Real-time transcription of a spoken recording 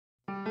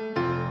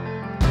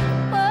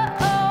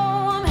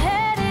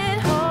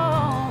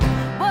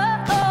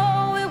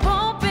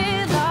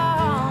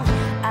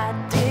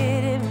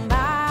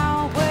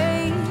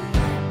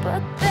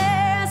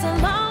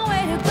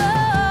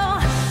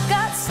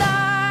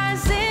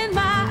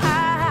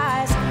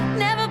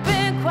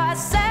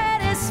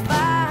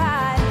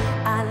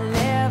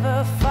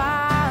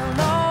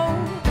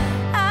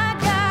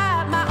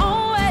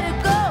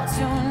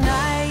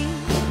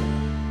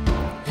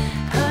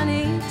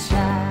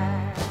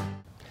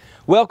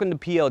Welcome to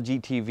PLG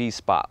TV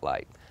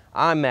Spotlight.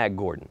 I'm Matt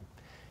Gordon.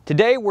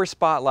 Today we're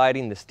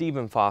spotlighting the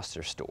Stephen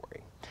Foster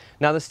story.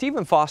 Now, the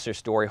Stephen Foster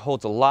story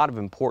holds a lot of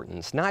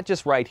importance, not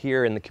just right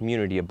here in the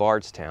community of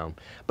Bardstown,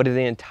 but in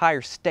the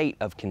entire state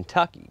of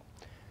Kentucky.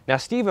 Now,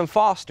 Stephen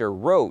Foster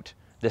wrote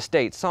the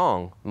state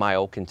song, My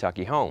Old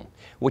Kentucky Home,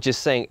 which is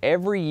sang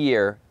every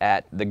year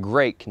at the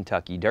Great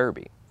Kentucky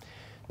Derby.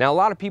 Now, a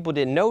lot of people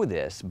didn't know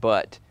this,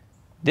 but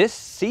this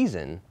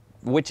season,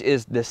 which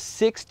is the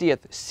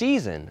 60th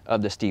season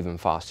of the Stephen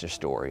Foster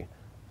story,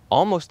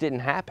 almost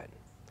didn't happen.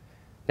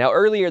 Now,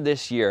 earlier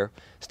this year,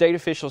 state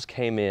officials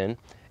came in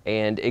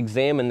and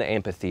examined the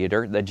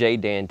amphitheater, the J.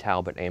 Dan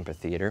Talbot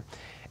Amphitheater,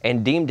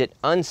 and deemed it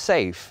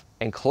unsafe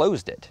and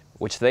closed it,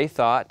 which they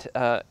thought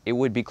it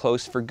would be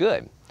closed for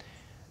good.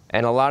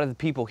 And a lot of the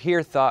people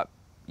here thought,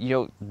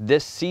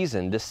 this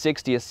season, this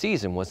 60th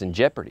season, was in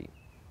jeopardy.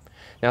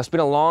 Now, it's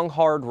been a long,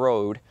 hard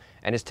road,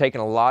 and it's taken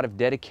a lot of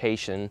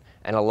dedication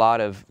and a lot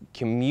of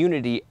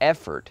community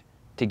effort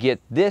to get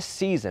this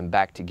season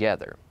back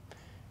together.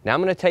 Now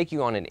I'm going to take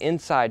you on an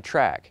inside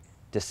track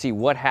to see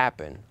what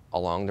happened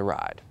along the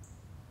ride.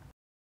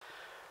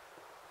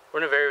 We're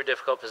in a very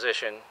difficult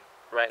position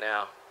right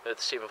now with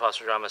the Stephen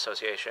Foster Drama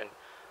Association.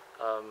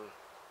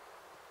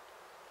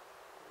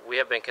 We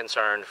have been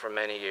concerned for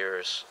many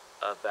years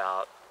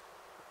about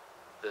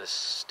the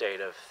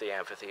state of the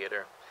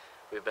amphitheater.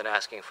 We've been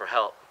asking for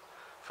help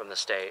from the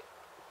state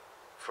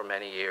for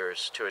many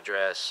years to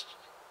address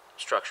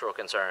structural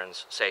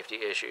concerns, safety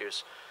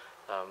issues.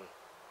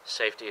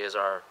 Safety is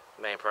our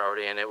main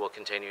priority, and it will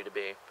continue to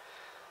be.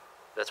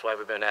 That's why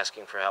we've been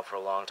asking for help for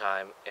a long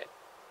time.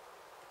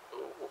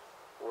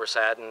 We're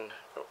saddened,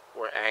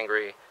 we're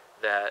angry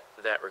that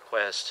that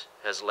request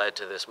has led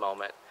to this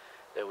moment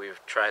that we've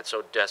tried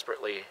so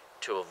desperately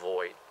to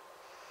avoid.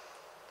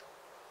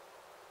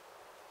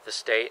 The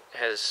state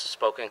has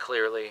spoken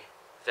clearly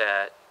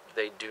that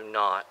they do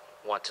not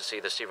want to see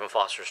the Stephen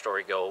Foster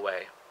story go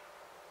away.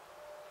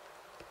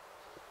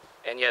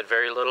 And yet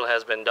very little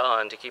has been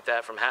done to keep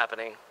that from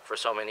happening for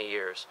so many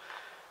years.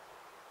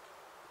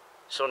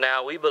 So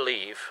now we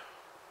believe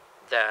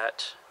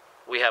that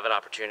we have an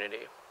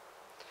opportunity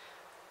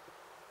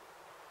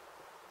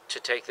to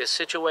take this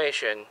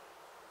situation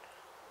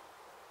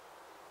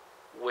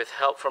with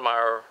help from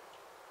our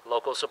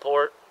local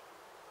support,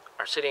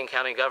 our city and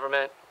county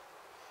government,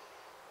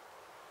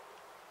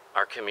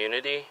 our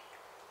community,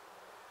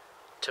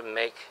 to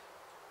make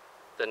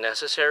the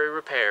necessary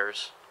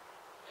repairs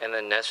and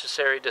the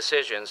necessary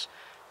decisions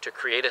to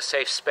create a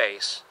safe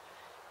space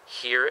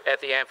here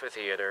at the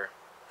amphitheater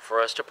for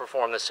us to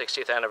perform the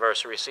 60th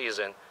anniversary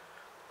season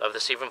of the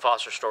Stephen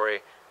Foster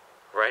story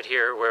right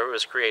here where it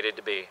was created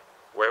to be,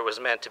 where it was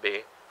meant to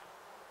be,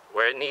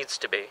 where it needs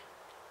to be.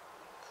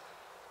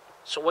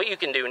 So what you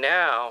can do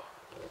now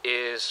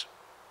is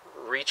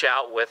reach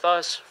out with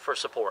us for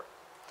support,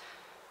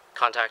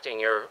 contacting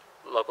your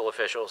local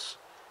officials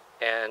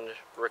and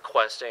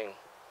requesting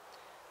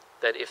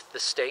that if the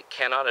state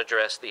cannot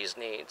address these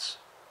needs,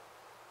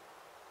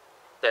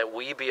 that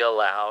we be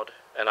allowed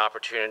an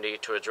opportunity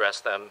to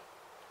address them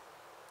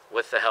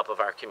with the help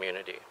of our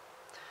community,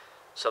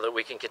 so that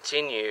we can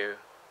continue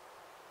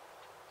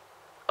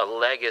a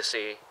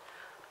legacy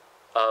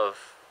of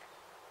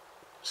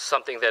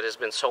something that has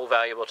been so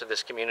valuable to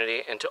this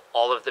community and to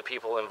all of the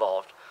people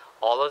involved,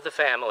 all of the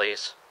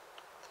families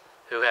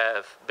who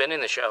have been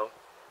in the show,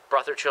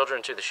 brought their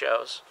children to the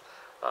shows,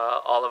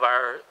 all of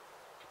our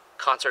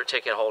concert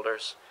ticket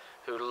holders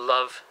who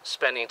love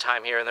spending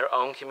time here in their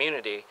own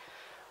community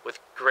with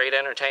great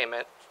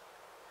entertainment.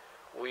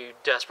 We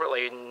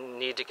desperately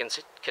need to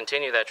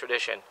continue that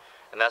tradition,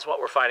 and that's what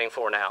we're fighting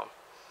for now.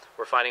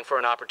 We're fighting for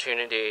an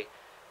opportunity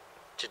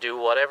to do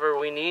whatever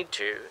we need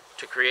to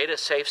create a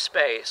safe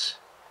space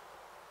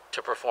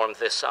to perform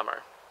this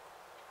summer.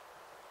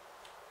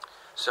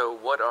 So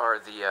what are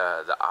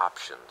the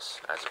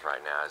options as of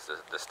right now, as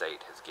the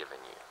state has given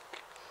you?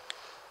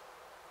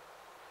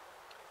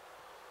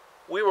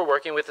 We were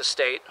working with the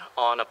state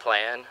on a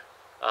plan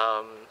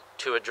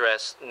to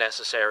address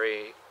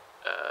necessary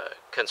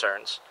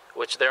concerns,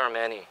 which there are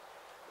many.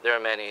 There are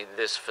many.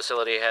 This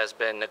facility has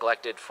been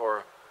neglected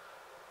for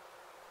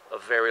a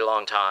very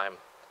long time,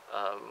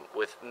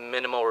 with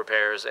minimal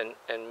repairs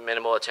and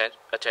minimal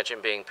attention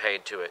being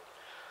paid to it.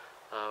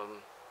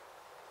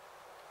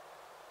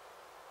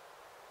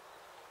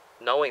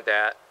 Knowing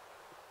that,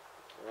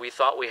 we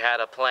thought we had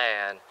a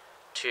plan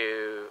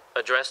to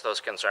address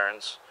those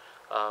concerns.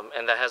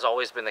 And that has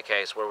always been the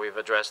case, where we've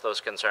addressed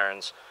those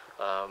concerns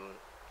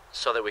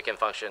so that we can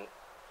function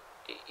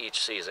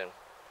each season.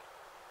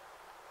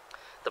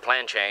 The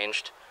plan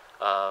changed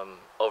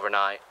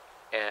overnight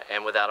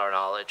and without our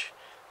knowledge,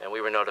 and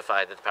we were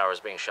notified that the power was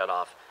being shut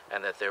off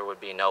and that there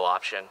would be no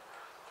option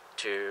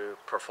to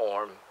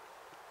perform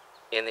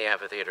in the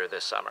amphitheater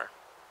this summer.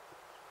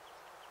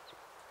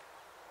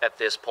 At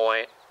this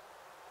point,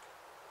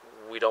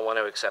 we don't want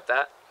to accept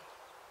that.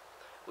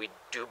 We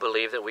do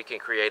believe that we can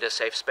create a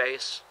safe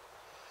space,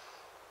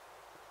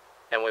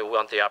 and we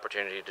want the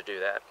opportunity to do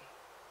that.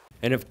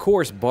 And of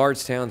course,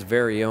 Bardstown's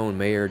very own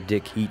Mayor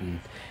Dick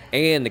Heaton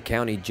and the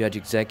County Judge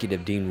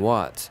Executive Dean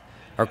Watts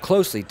are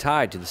closely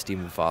tied to the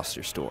Stephen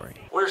Foster story.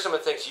 What are some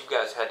of the things you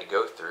guys had to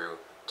go through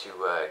to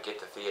get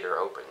the theater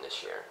open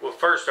this year? Well,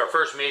 our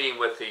first meeting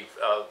with the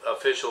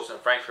officials in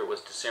Frankfort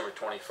was December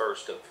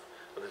 21st of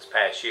this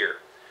past year.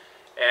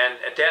 And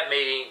at that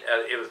meeting,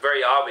 it was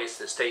very obvious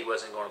the state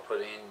wasn't going to put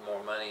any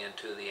more money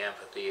into the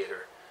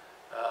amphitheater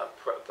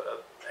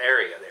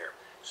area there.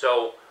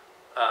 So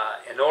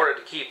in order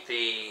to keep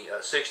the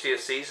 60th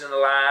season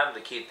alive,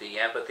 to keep the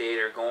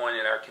amphitheater going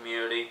in our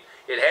community,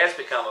 it has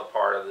become a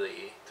part of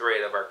the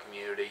thread of our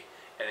community,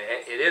 and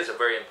it is a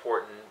very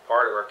important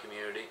part of our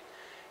community.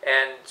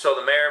 And so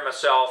the mayor,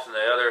 myself, and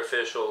the other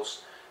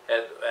officials,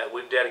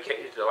 we've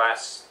dedicated the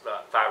last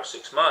 5 or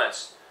 6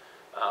 months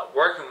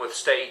working with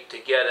state to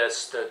get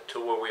us to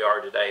where we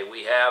are today.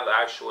 We have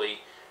actually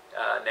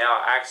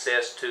now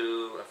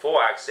full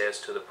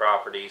access to the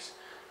properties.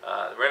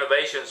 The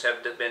renovations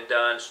have been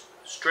done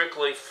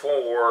strictly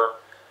for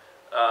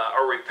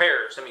or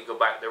repairs. Let me go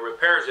back. The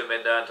repairs have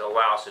been done to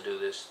allow us to do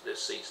this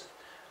season.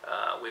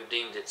 We've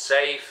deemed it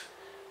safe,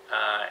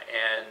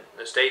 and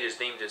the state has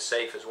deemed it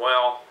safe as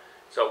well.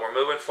 So we're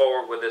moving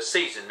forward with this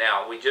season.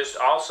 Now, we just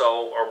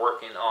also are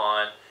working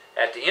on,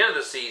 at the end of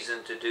the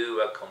season, to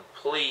do a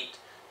complete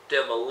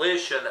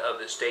demolition of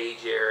the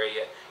stage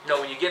area. You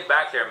know, when you get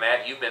back there,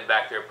 Matt, you've been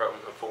back there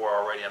probably before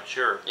already, I'm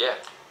sure. Yeah.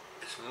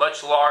 It's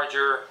much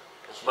larger,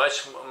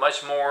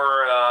 much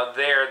more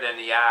there than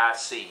the eye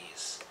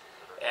sees.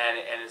 And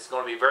it's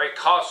going to be very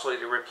costly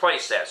to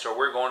replace that. So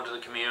we're going to the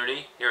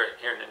community here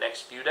in the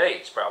next few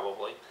days,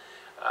 probably,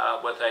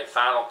 with a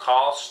final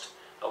cost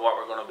of what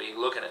we're going to be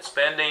looking at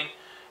spending,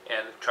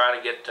 and try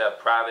to get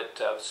private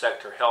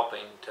sector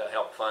helping to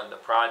help fund the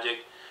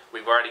project.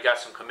 We've already got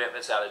some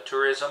commitments out of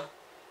tourism,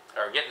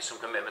 or getting some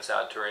commitments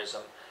out of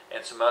tourism,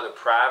 and some other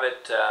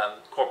private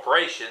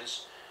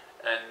corporations,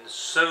 and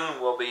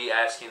soon we'll be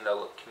asking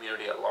the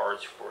community at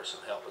large for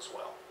some help as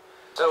well.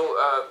 So,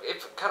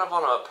 if kind of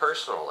on a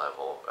personal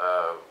level,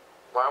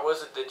 why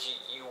was it that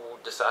you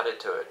decided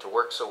to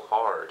work so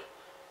hard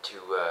to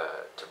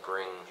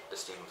bring the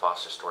Stephen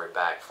Foster story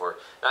back for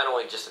not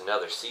only just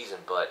another season,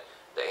 but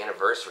the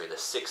anniversary, the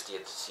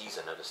 60th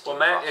season of the Stephen Foster story?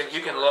 Well, Matt,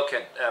 you can look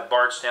at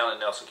Bardstown and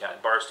Nelson County,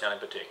 Bardstown in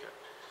particular.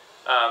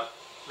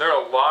 There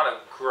are a lot of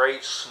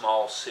great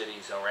small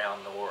cities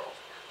around the world.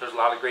 There's a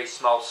lot of great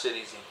small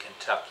cities in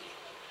Kentucky.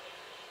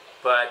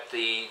 But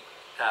the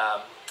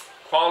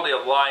quality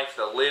of life,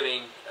 the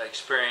living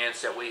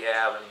experience that we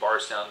have in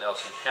Bardstown,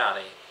 Nelson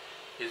County,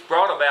 is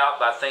brought about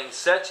by things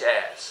such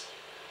as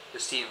the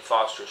Stephen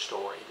Foster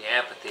story, the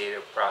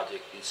amphitheater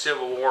project, the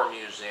Civil War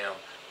Museum,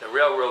 the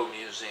Railroad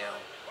Museum.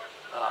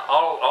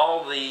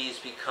 All these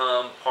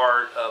become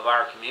part of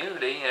our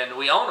community, and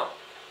we own them.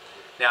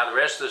 Now, the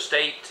rest of the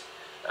state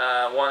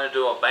wanted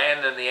to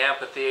abandon the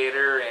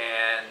amphitheater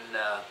and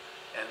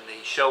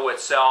the show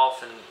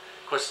itself, and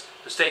of course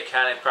the state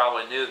kind of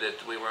probably knew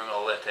that we weren't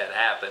going to let that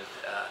happen,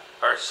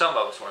 or some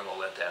of us weren't going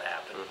to let that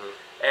happen.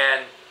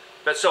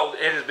 But so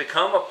it has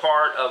become a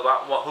part of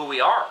who we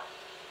are,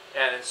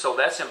 and so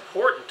that's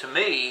important to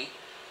me.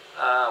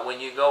 When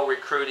you go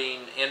recruiting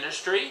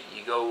industry,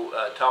 you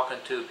go talking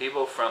to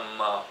people from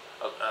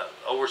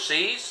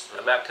overseas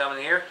about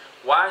coming here.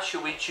 Why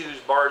should we choose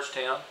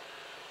Bardstown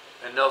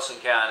and Nelson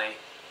County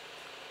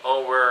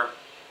over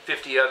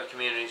 50 other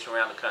communities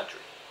around the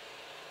country?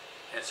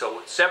 And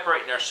so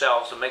separating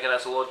ourselves and making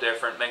us a little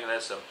different, making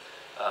us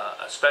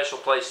a special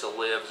place to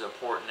live is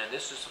important, and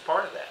this is a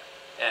part of that.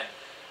 And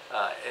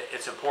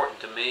it's important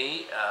to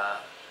me.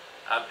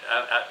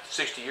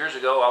 60 years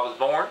ago, I was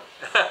born,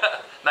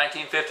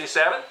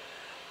 1957,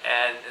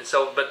 and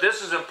so. But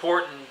this is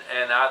important,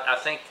 and I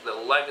think the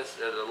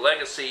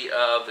legacy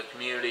of the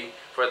community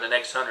for the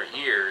next 100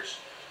 years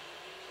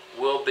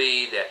will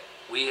be that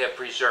we have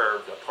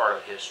preserved a part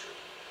of history.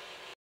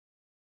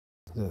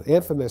 The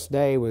infamous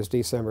day was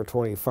December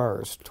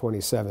 21st,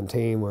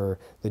 2017, where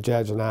the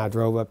judge and I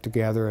drove up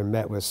together and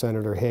met with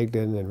Senator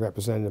Higdon and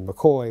Representative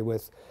McCoy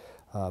with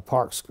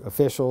parks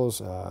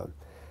officials.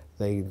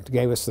 They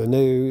gave us the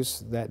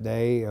news that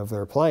day of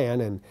their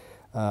plan, and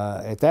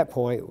at that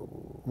point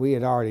we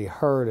had already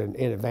heard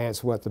in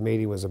advance what the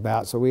meeting was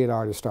about, so we had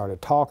already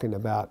started talking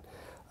about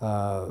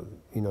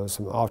you know,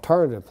 some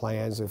alternative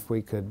plans if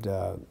we could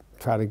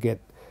try to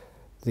get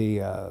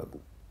the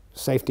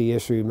safety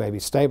issue maybe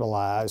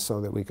stabilized so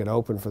that we could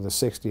open for the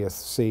 60th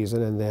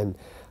season, and then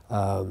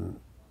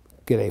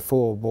get a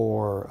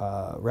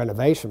full-bore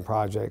renovation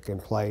project in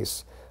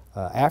place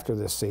after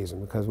this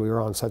season, because we were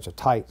on such a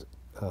tight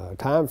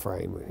time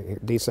frame.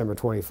 December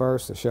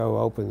 21st, the show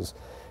opens.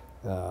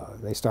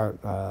 They start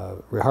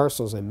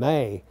rehearsals in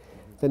May.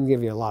 Doesn't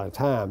give you a lot of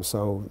time,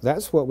 so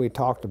that's what we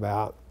talked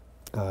about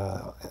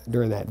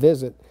during that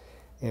visit.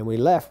 And we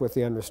left with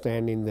the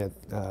understanding that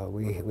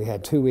we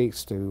had 2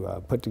 weeks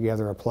to put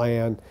together a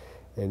plan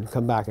and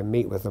come back and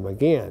meet with them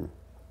again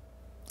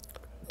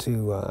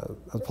to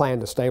a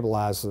plan to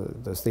stabilize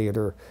the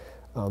theater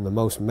on the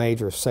most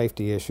major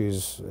safety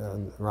issues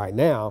right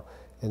now,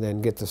 and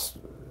then get this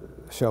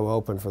show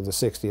open for the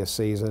 60th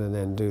season and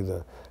then do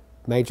the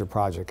major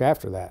project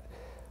after that.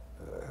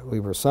 We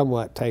were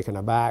somewhat taken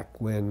aback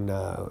when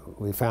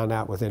we found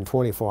out within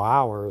 24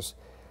 hours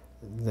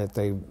that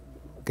they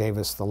gave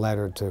us the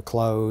letter to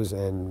close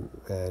and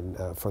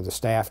for the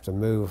staff to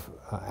move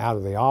out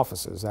of the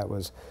offices. That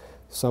was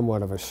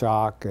somewhat of a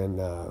shock and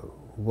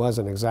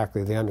wasn't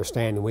exactly the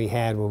understanding we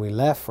had when we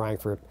left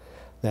Frankfort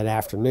that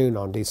afternoon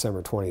on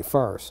December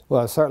 21st.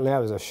 Well, certainly that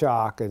was a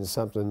shock and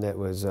something that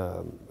was,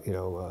 you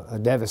know, a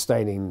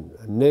devastating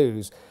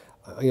news.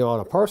 You know, on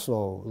a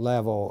personal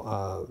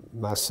level,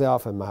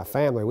 myself and my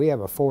family, we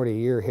have a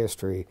 40-year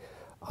history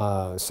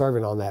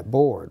serving on that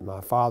board. My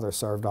father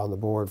served on the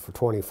board for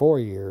 24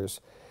 years,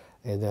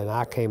 and then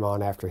I came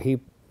on after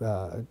he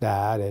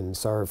died and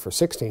served for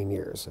 16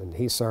 years. And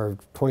he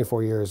served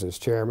 24 years as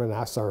chairman.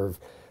 I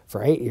served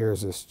for 8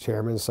 years as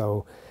chairman.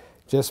 So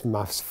just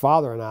my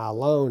father and I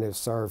alone have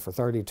served for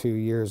 32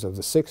 years of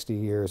the 60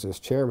 years as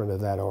chairman of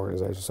that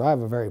organization. So I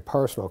have a very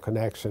personal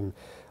connection.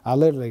 I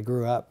literally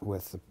grew up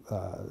with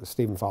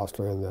Stephen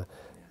Foster and the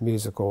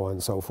musical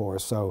and so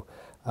forth. So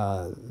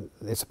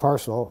it's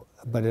personal,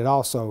 but it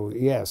also,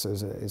 yes,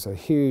 is a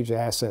huge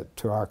asset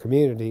to our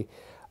community.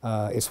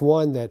 It's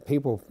one that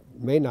people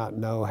may not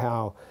know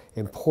how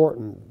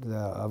important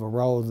of a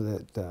role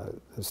that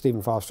the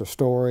Stephen Foster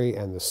story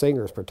and the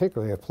singers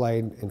particularly have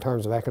played in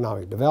terms of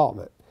economic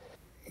development.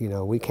 You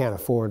know, we can't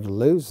afford to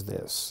lose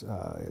this.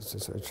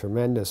 It's a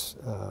tremendous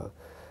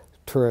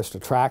tourist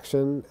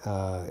attraction.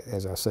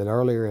 As I said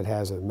earlier, it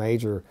has a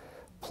major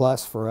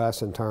plus for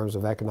us in terms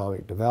of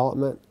economic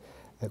development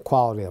and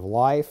quality of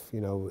life.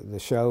 You know, the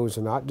shows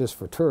are not just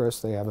for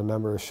tourists. They have a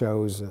number of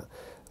shows,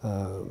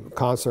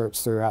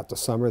 concerts throughout the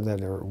summer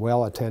that are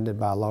well attended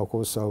by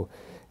locals. So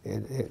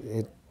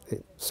it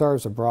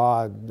serves a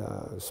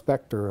broad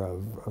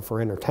spectrum for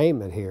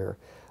entertainment here.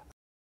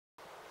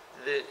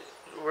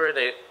 We're at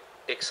an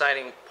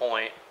exciting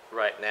point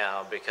right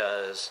now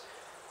because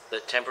the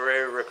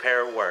temporary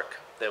repair work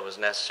that was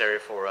necessary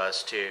for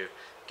us to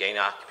gain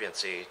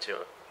occupancy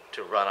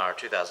to run our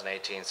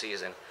 2018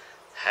 season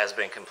has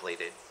been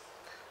completed.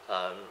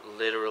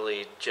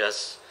 Literally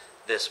just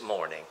this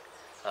morning,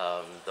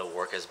 the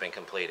work has been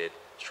completed.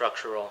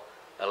 Structural,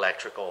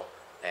 electrical,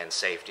 and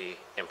safety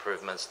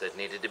improvements that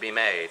needed to be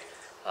made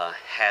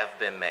have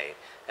been made.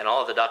 And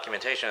all of the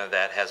documentation of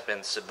that has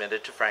been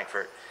submitted to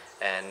Frankfort,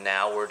 and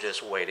now we're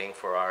just waiting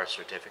for our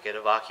certificate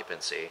of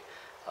occupancy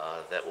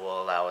that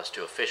will allow us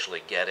to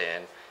officially get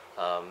in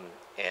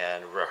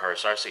and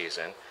rehearse our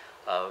season.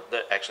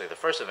 Actually, the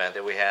first event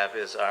that we have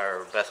is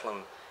our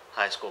Bethlehem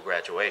High School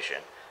graduation.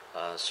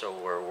 So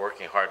we're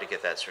working hard to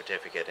get that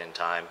certificate in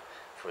time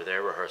for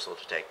their rehearsal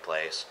to take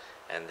place.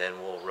 And then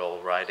we'll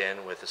roll right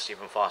in with the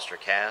Stephen Foster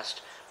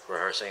cast,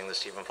 rehearsing the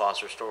Stephen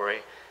Foster story.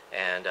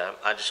 And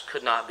I just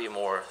could not be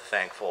more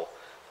thankful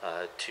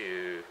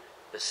to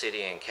the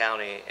city and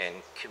county and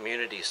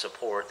community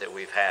support that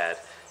we've had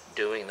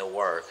doing the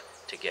work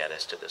to get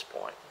us to this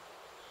point.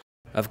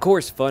 Of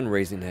course,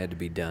 fundraising had to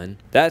be done.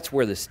 That's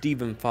where the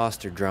Stephen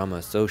Foster Drama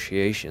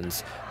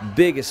Association's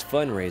biggest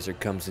fundraiser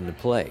comes into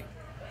play,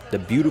 the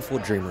Beautiful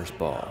Dreamers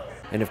Ball.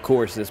 And of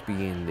course, this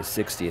being the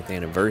 60th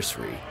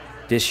anniversary,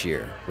 this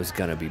year was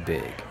gonna be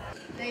big.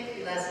 Thank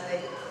you, Leslie.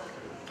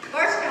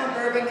 Bardstown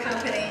Bourbon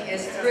Company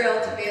is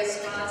thrilled to be a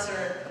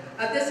sponsor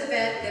of this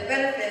event that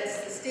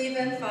benefits the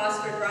Stephen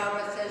Foster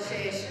Drama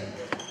Association.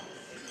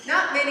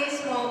 Not many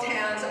small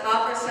towns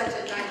offer such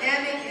a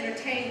dynamic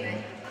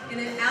entertainment in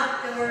an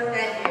outdoor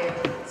venue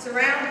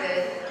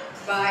surrounded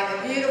by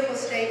a beautiful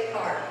state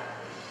park.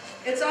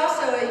 It's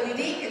also a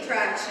unique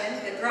attraction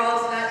that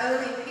draws not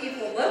only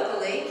people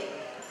locally,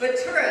 but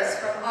tourists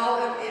from all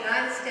over the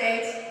United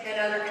States and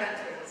other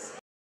countries.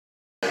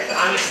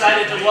 I'm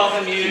excited to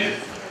welcome you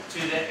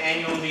to the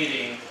annual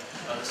meeting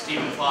of the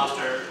Stephen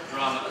Foster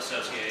Drama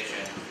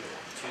Association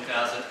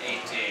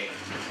 2018.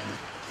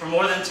 For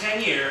more than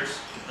 10 years,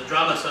 the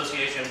Drama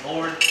Association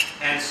board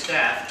and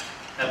staff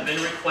have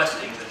been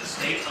requesting that the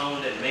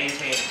state-owned and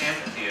maintained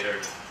amphitheater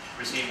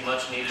receive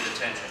much-needed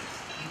attention.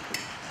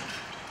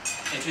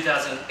 In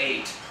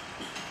 2008,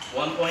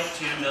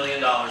 $1.2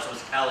 million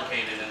was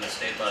allocated in the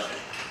state budget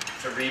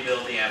to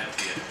rebuild the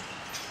amphitheater.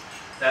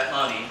 That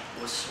money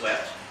was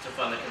swept to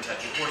fund the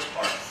Kentucky Horse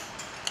Park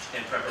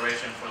in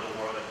preparation for the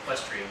World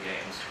Equestrian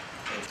Games.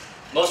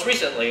 Most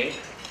recently,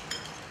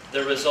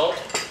 the result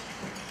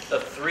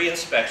of 3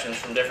 inspections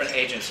from different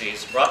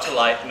agencies brought to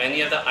light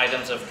many of the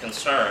items of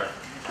concern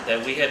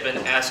that we had been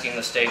asking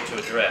the state to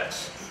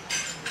address.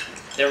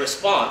 Their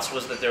response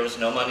was that there was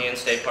no money in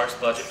State Park's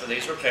budget for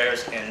these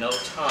repairs and no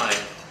time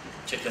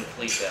to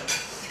complete them.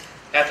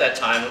 At that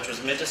time, which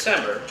was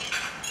mid-December,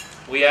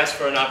 we asked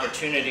for an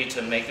opportunity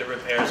to make the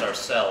repairs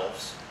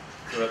ourselves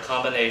through a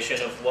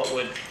combination of what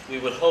we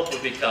would hope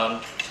would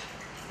become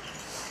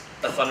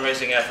a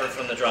fundraising effort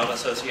from the Drama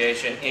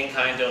Association,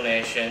 in-kind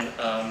donation,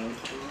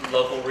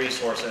 local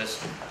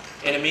resources,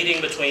 in a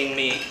meeting between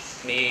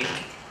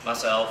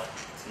myself,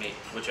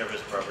 whichever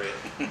is appropriate,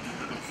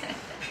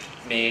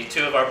 me,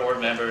 2 of our board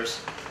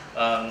members,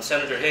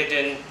 Senator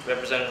Higdon,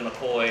 Representative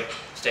McCoy,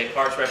 State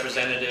Parks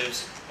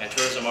representatives, and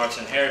Tourism, Arts,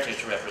 and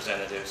Heritage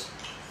representatives,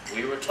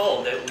 we were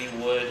told that we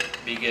would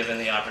be given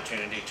the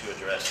opportunity to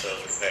address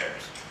those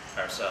repairs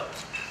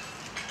ourselves.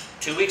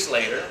 2 weeks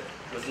later,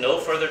 with no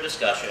further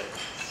discussion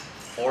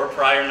or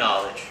prior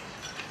knowledge,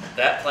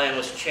 that plan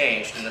was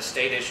changed and the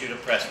state issued a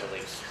press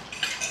release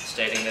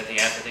stating that the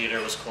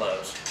amphitheater was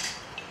closed.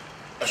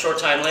 A short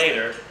time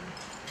later,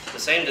 the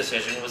same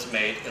decision was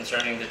made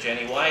concerning the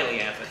Jenny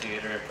Wiley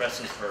Amphitheater in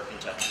Prestonsburg,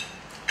 Kentucky.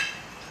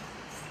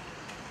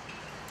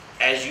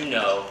 As you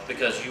know,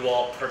 because you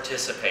all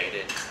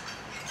participated,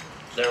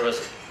 there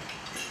was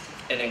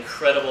an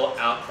incredible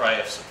outcry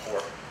of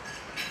support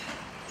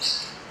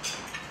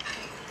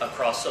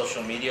across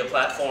social media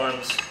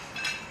platforms,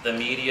 the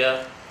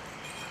media,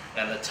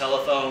 and the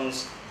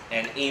telephones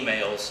and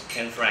emails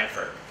in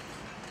Frankfurt.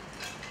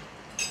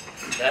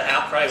 That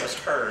outcry was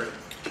heard,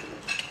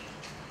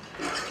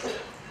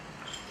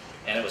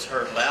 and it was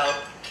heard loud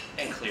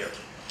and clear.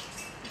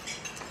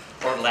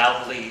 Or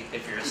loudly,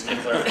 if you're a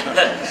stickler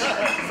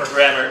for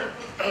grammar.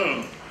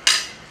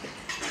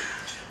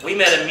 We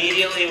met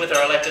immediately with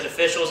our elected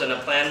officials, and a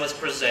plan was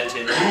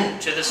presented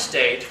to the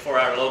state for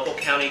our local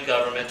county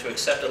government to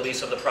accept a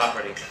lease of the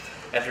property.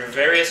 And through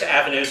various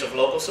avenues of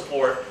local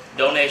support,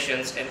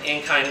 donations, and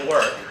in-kind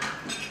work,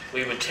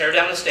 we would tear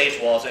down the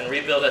stage walls and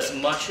rebuild as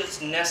much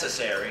as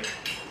necessary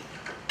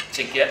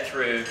to get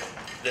through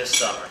this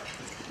summer.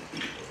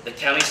 The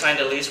county signed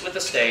a lease with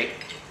the state.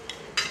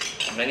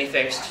 Many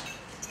thanks to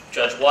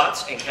Judge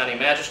Watts and county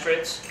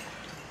magistrates.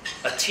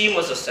 A team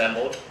was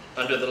assembled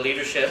under the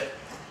leadership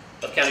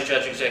of County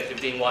Judge Executive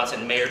Dean Watts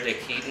and Mayor Dick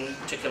Heaton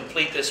to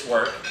complete this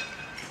work.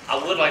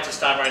 I would like to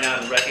stop right now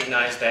and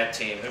recognize that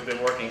team who've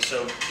been working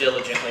so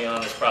diligently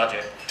on this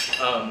project.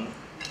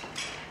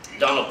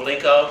 Donald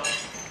Blinko,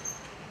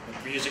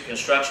 Music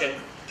Construction,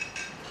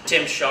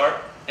 Tim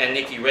Sharp and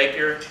Nikki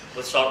Rapier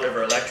with Salt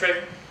River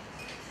Electric.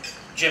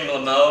 Jim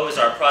Lameau is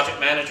our project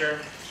manager.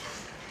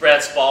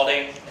 Brad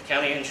Spalding, a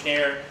county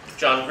engineer.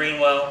 John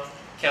Greenwell,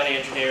 county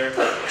engineer.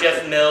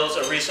 Jeff Mills,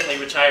 a recently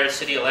retired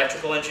city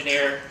electrical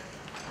engineer.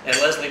 And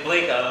Leslie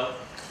Blinko,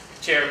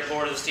 chair of the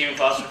board of the Stephen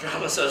Foster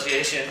Drama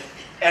Association,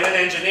 and an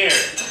engineer.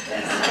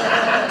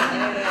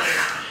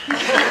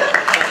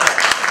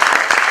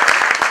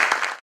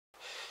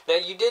 Now,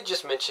 you did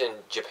just mention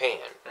Japan.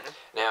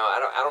 Now,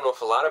 I don't know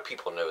if a lot of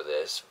people know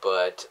this,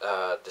 but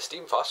the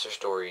Stephen Foster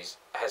Stories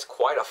has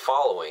quite a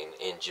following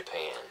in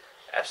Japan.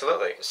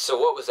 Absolutely. So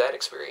what was that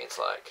experience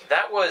like?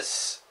 That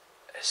was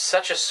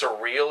such a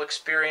surreal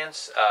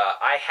experience.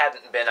 I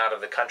hadn't been out of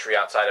the country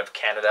outside of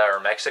Canada or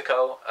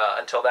Mexico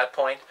until that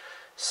point.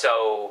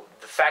 So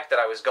the fact that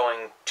I was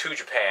going to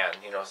Japan,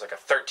 you know, it was like a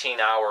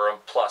 13-hour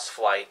plus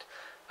flight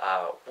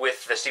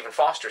with the Stephen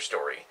Foster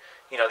Story.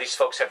 You know, these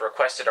folks had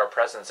requested our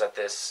presence at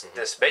this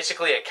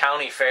basically a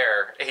county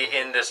fair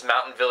in this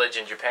mountain village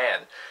in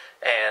Japan.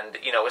 And,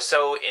 you know, it was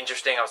so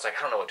interesting. I was like,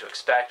 I don't know what to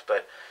expect,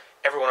 but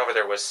everyone over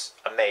there was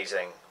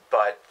amazing.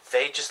 But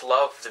they just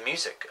loved the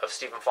music of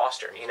Stephen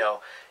Foster. You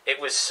know, it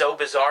was so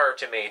bizarre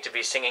to me to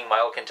be singing My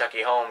Old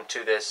Kentucky Home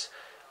to this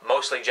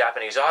mostly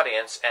Japanese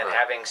audience and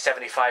having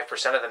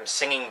 75% of them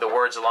singing the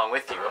words along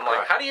with you. I'm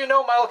like, how do you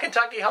know My Old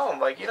Kentucky Home?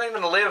 Like, you don't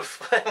even live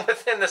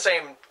within the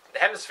same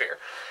hemisphere.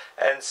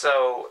 And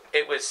so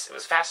it was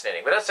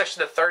fascinating. But that's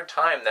actually the third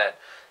time that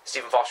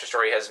Stephen Foster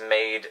Story has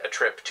made a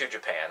trip to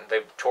Japan.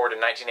 They toured in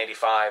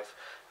 1985,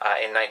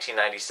 in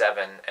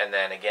 1997, and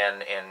then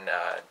again in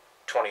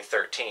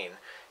 2013.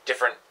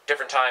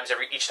 Different times.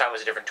 Each time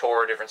was a different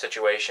tour, a different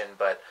situation.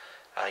 But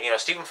you know,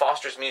 Stephen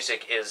Foster's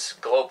music is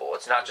global.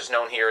 It's not just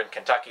known here in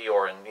Kentucky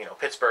or in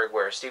Pittsburgh,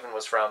 where Stephen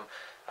was from,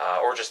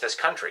 or just this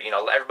country. You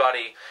know,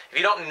 everybody. If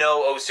you don't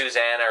know "Oh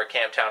Susanna" or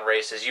 "Camptown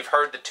Races," you've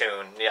heard the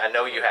tune. Yeah, I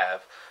know you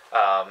have.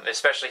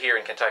 Especially here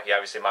in Kentucky,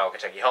 obviously My Old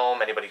Kentucky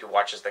Home. Anybody who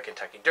watches the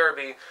Kentucky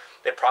Derby,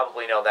 they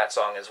probably know that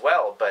song as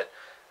well. But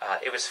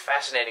it was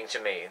fascinating to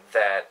me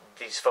that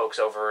these folks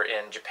over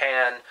in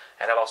Japan,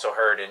 and I've also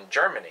heard in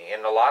Germany,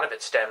 and a lot of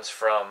it stems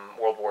from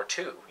World War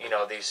II. You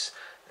know, these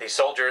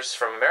soldiers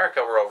from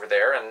America were over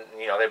there, and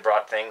they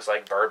brought things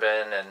like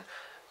bourbon and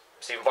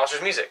Stephen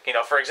Foster's music.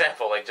 For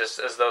example, like just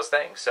as those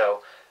things.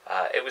 So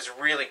it was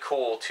really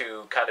cool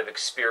to kind of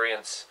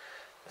experience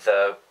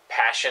the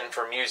passion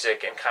for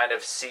music and kind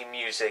of see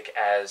music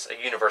as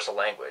a universal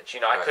language.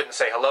 I couldn't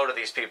say hello to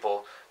these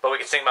people, but we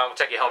could sing My Old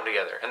Kentucky Home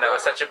together. And that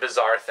was such a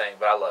bizarre thing,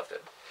 but I loved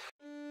it.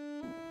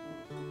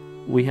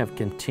 We have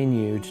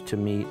continued to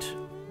meet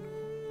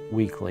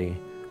weekly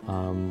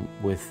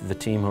with the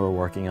team who are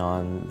working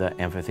on the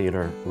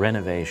amphitheater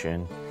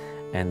renovation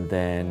and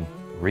then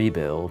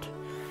rebuild.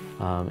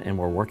 And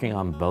we're working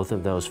on both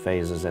of those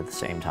phases at the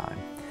same time.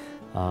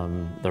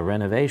 The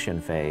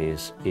renovation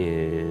phase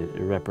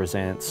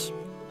represents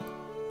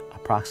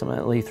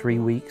approximately 3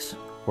 weeks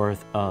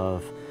worth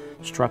of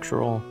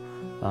structural,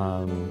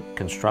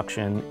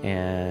 construction,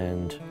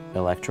 and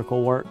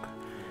electrical work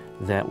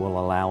that will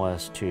allow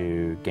us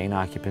to gain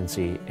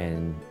occupancy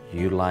and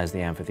utilize the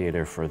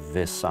amphitheater for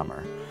this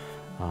summer.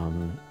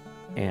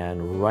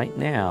 And right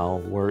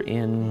now we're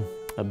in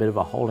a bit of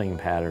a holding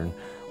pattern,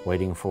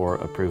 waiting for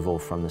approval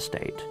from the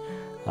state.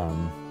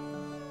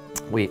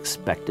 We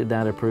expected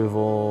that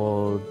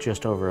approval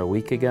just over a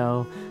week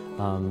ago,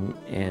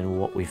 and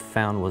what we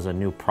found was a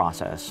new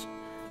process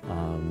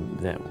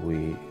that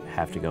we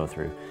have to go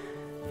through.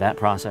 That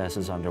process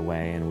is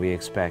underway, and we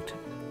expect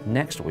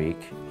next week,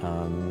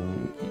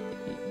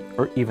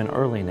 or even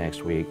early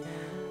next week,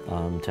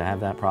 to have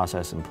that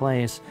process in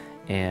place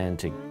and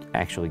to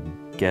actually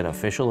get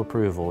official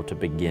approval to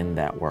begin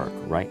that work.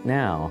 Right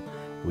now,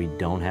 we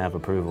don't have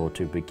approval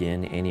to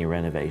begin any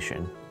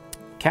renovation.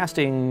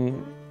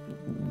 Casting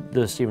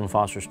the Stephen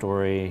Foster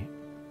story,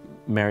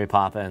 Mary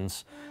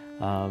Poppins,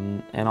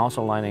 and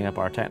also lining up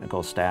our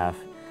technical staff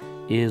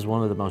is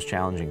one of the most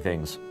challenging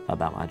things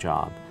about my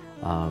job.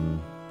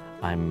 I'm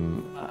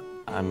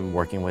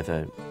working with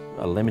a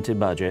limited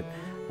budget.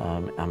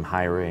 I'm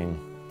hiring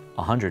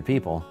 100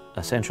 people,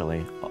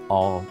 essentially,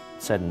 all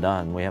said and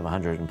done. We have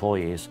 100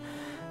 employees,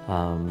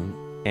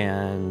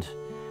 and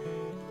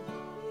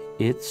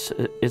it's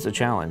a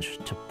challenge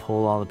to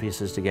pull all the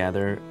pieces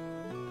together.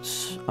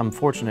 I'm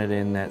fortunate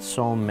in that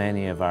so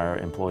many of our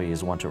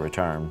employees want to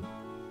return,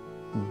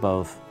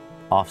 both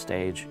off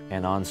stage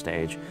and on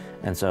stage,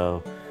 and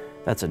so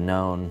that's a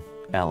known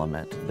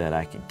element that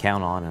I can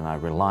count on and I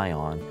rely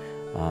on,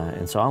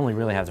 and so I only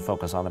really have to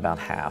focus on about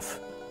half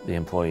the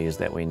employees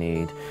that we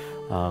need,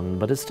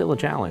 but it's still a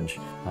challenge.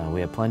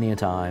 We have plenty of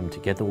time to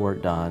get the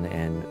work done,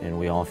 and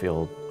we all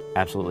feel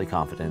absolutely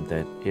confident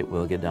that it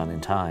will get done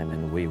in time,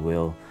 and we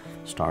will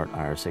start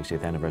our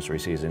 60th anniversary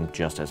season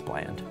just as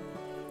planned.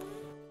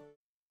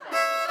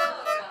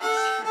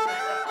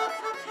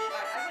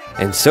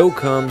 And so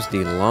comes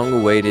the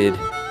long-awaited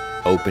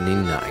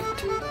opening night.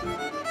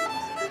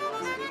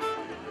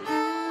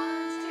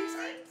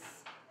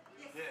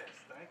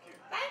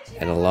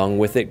 And along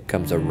with it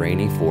comes a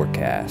rainy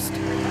forecast.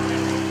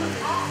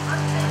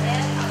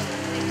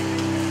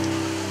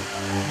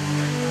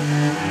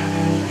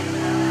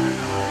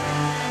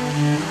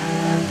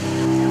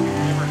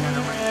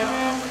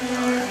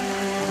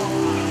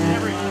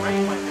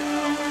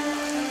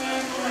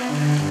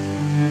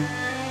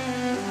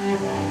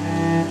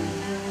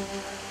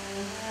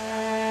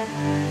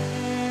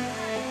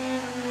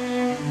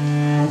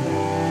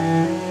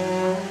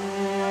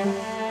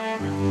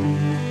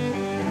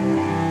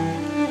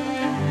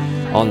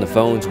 On the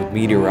phones with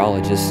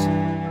meteorologists,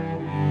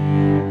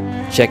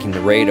 checking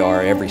the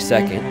radar every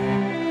second.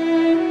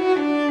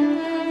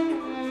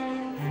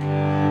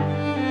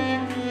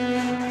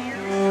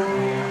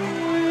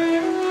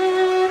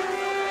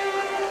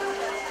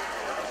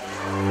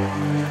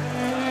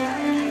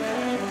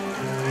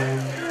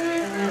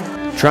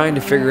 Trying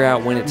to figure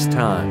out when it's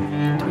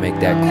time to make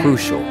that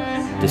crucial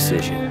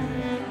decision.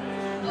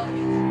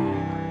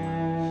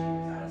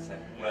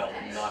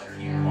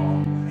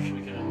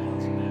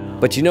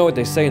 But you know what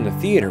they say in the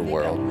theater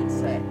world?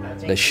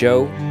 The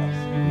show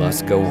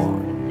must go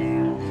on.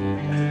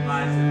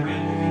 Advise that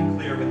rain will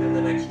be clear within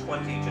the next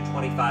 20 to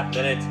 25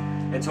 minutes,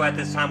 and so at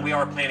this time we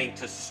are planning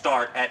to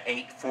start at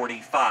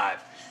 8:45.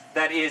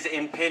 That is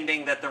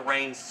impending that the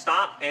rain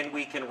stop and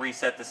we can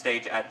reset the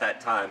stage at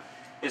that time.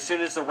 As soon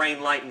as the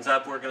rain lightens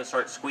up, we're going to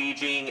start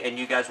squeegeeing and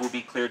you guys will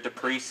be cleared to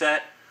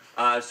preset.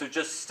 So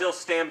just still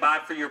stand by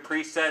for your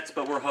presets,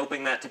 but we're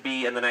hoping that to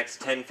be in the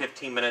next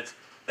 10-15 minutes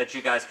that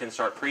you guys can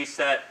start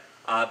preset.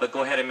 But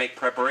go ahead and make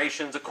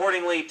preparations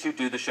accordingly to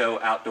do the show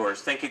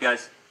outdoors. Thank you,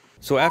 guys.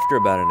 So after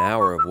about an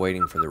hour of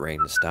waiting for the rain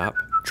to stop,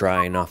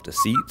 drying off the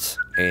seats,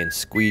 and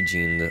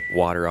squeegeeing the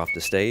water off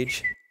the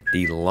stage,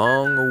 the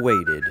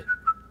long-awaited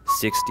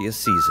 60th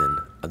season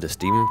of the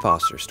Stephen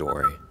Foster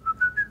story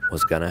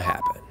was gonna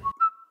happen.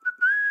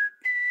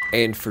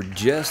 And for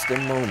just a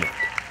moment,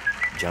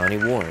 Johnny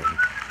Warren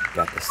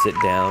got to sit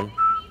down,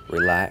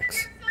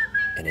 relax,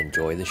 and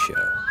enjoy the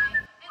show.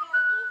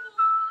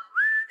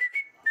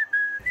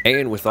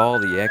 And with all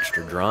the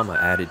extra drama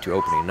added to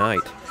opening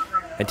night,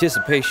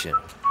 anticipation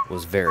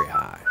was very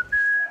high.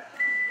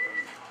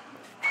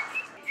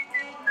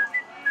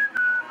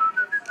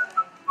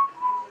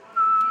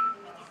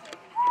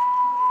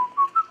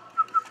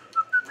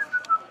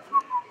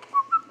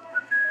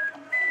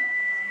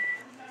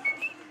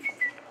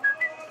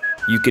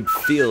 You could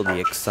feel the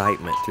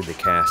excitement through the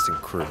cast and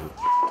crew.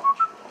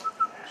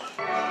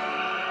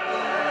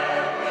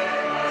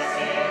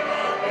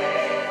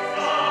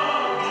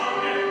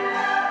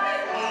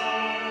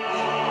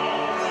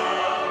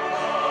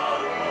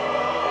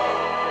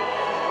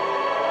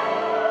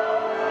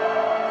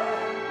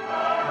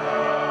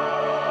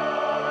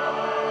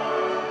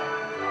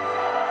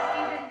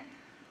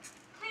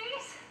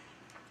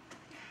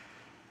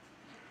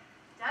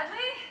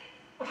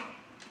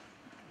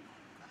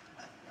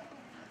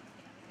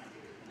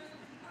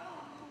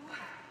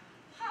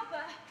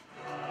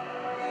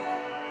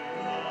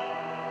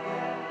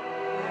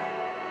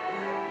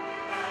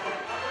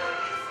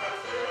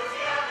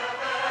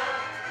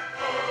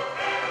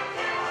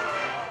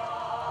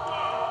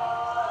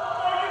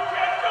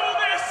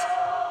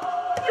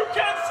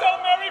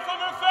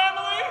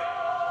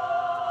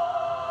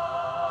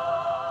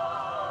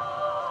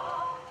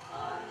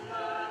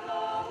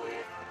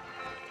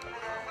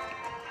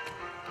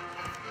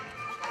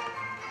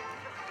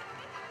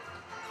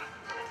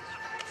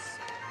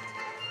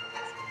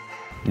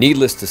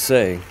 Needless to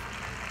say,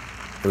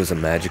 it was a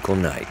magical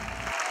night.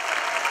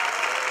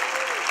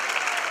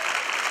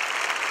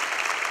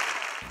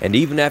 And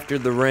even after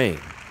the rain,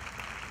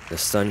 the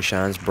sun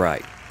shines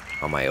bright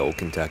on my old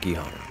Kentucky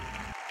home.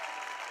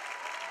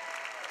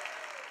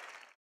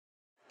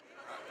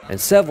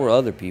 And several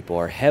other people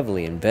are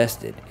heavily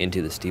invested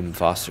into the Stephen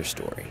Foster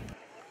story.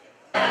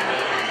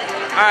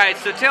 All right,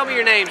 so tell me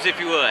your names if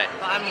you would.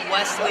 I'm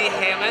Wesley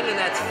Hammond, and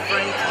that's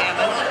Frank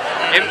Hammond,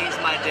 and he's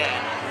my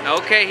dad.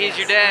 Okay, he's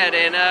your dad,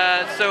 and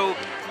so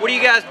what are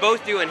you guys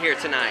both doing here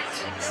tonight?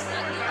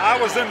 I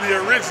was in the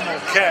original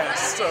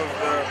cast of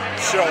the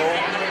show,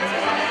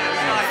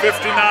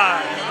 59.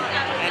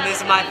 And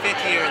this is my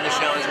 5th year in the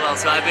show as well,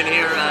 so I've been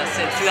here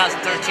since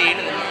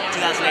 2013, and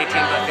 2018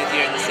 my 5th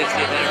year in the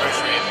 60th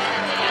anniversary.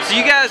 So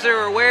you guys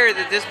are aware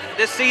that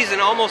this season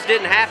almost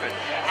didn't happen?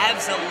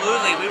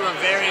 Absolutely. We were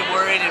very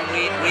worried, and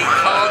we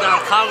called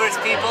our Congress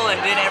people and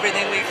did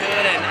everything we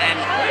could, and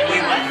we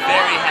were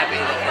very happy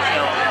that the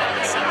show happened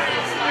this summer.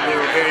 We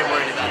were very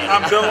worried about it.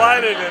 I'm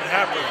delighted it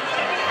happened.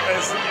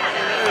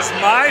 As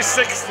my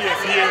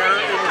 60th year,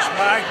 it was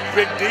my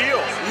big deal.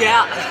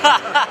 Yeah.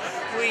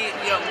 we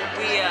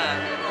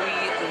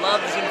love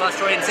the Stephen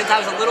Foster story, and since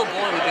I was a little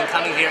boy, we've been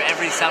coming here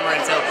every summer,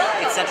 and so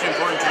it's such an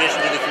important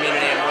tradition to the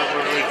community, and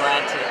we're really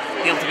glad to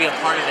be able to be a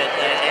part of it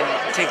and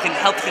to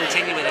help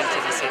continue it into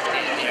the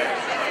 60th year.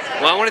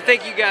 Well, I want to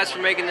thank you guys for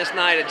making this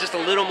night just a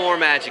little more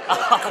magical.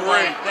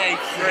 Great.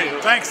 Thank you.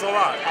 Great. Thanks a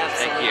lot.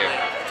 Thank Absolutely. you.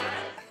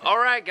 All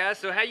right, guys,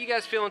 so how you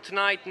guys feeling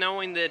tonight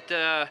knowing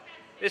that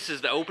this is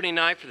the opening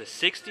night for the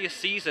 60th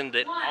season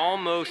that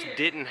almost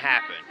didn't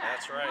happen?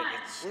 That's right.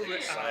 It's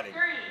exciting.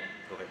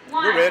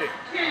 We're ready.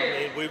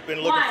 I mean, we've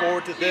been looking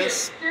forward to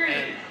this,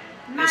 and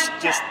this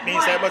just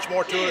means that much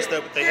more to us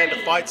that they had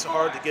to fight so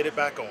hard to get it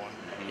back on.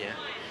 Yeah.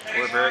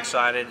 We're very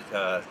excited.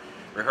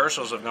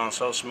 Rehearsals have gone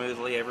so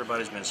smoothly.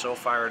 Everybody's been so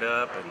fired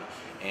up,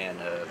 and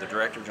the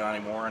director, Johnny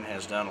Moran,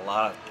 has done a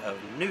lot of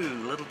new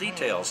little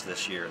details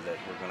this year that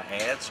we're going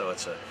to add. So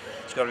it's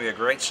going to be a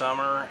great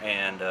summer,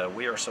 and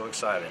we are so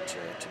excited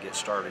to get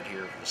started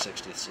here for the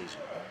 60th season.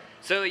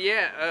 So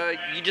yeah,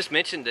 you just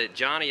mentioned that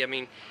Johnny, I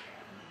mean,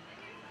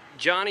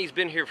 Johnny's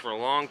been here for a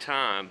long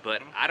time,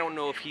 but I don't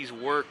know if he's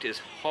worked as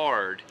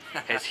hard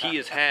as he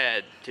has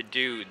had to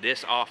do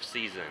this off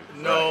season.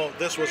 No,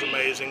 this was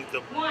amazing.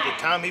 The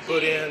time he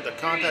put in, the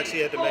contacts he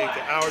had to make,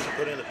 the hours he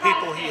put in, the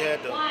people he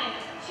had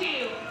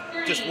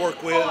to just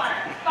work with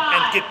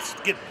and get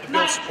to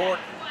build support.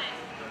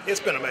 It's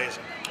been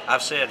amazing.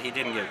 I've said he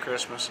didn't get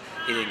Christmas,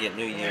 he didn't get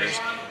New Year's,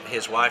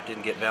 his wife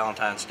didn't get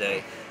Valentine's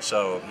Day,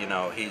 so you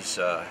know he's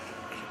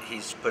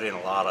put in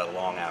a lot of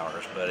long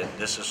hours, but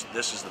this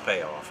is the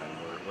payoff,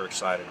 and we're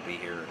excited to be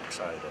here and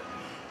excited to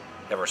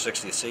have our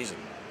 60th season.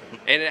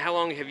 And how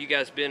long have you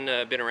guys been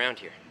around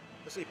here?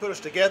 Let's see, put us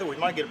together, we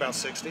might get about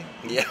 60.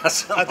 Yeah.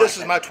 This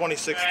is my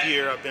 26th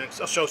year I've been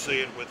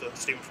associated with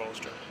Stephen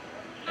Foster.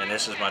 And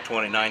this is my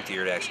 29th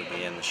year to actually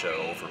be in the show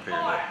over a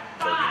period of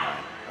 39.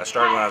 I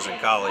started when I was in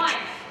college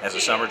as a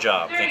summer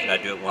job, thinking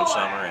I'd do it one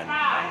summer, and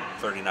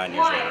 39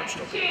 years later I'm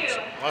still doing it.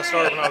 So. I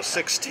started when I was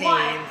 16,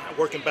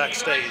 working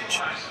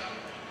backstage,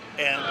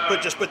 and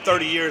just put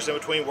 30 years in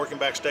between working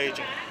backstage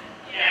and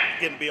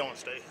getting to be on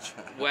stage.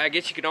 Well, I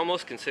guess you could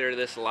almost consider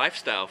this a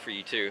lifestyle for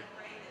you too.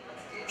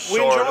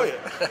 We enjoy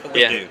it.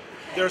 We do.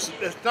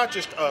 It's not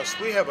just us.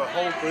 We have a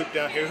whole group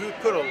down here who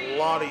put a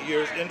lot of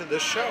years into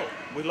this show.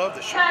 We love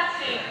the show.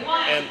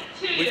 And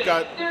we've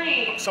got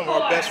some of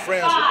our best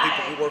friends with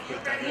people we work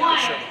with down here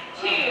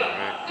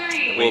at the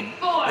show.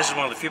 Well, this is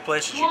one of the few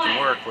places you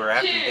can work where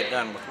after you get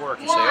done with work,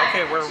 you say,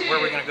 okay, where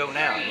are we going to go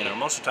now? You know,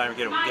 most of the time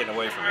you're getting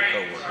away from your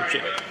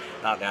co-workers, but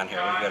not down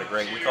here. We've got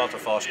we call it the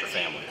Foster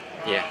family.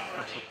 Yeah.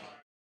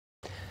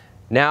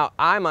 Now,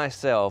 I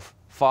myself,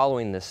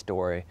 following this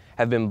story,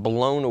 have been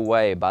blown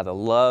away by the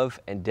love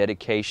and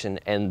dedication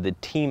and the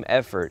team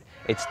effort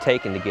it's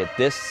taken to get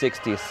this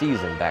 60th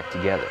season back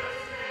together.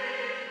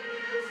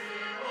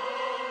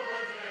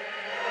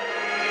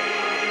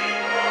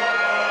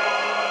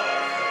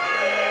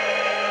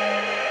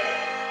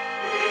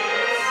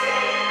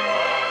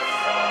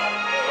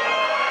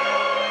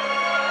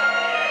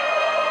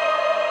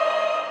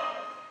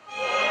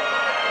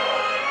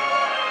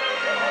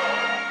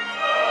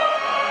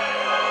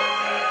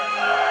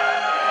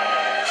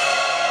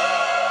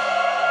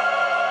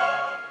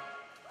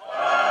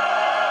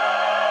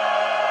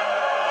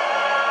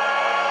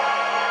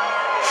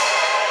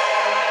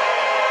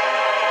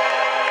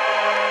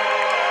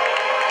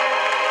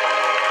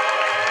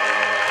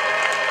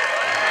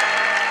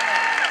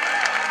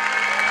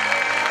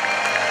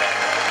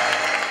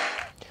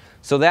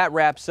 So that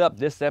wraps up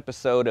this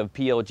episode of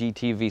PLG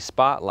TV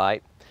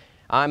Spotlight.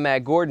 I'm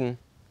Matt Gordon.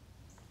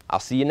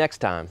 I'll see you next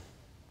time.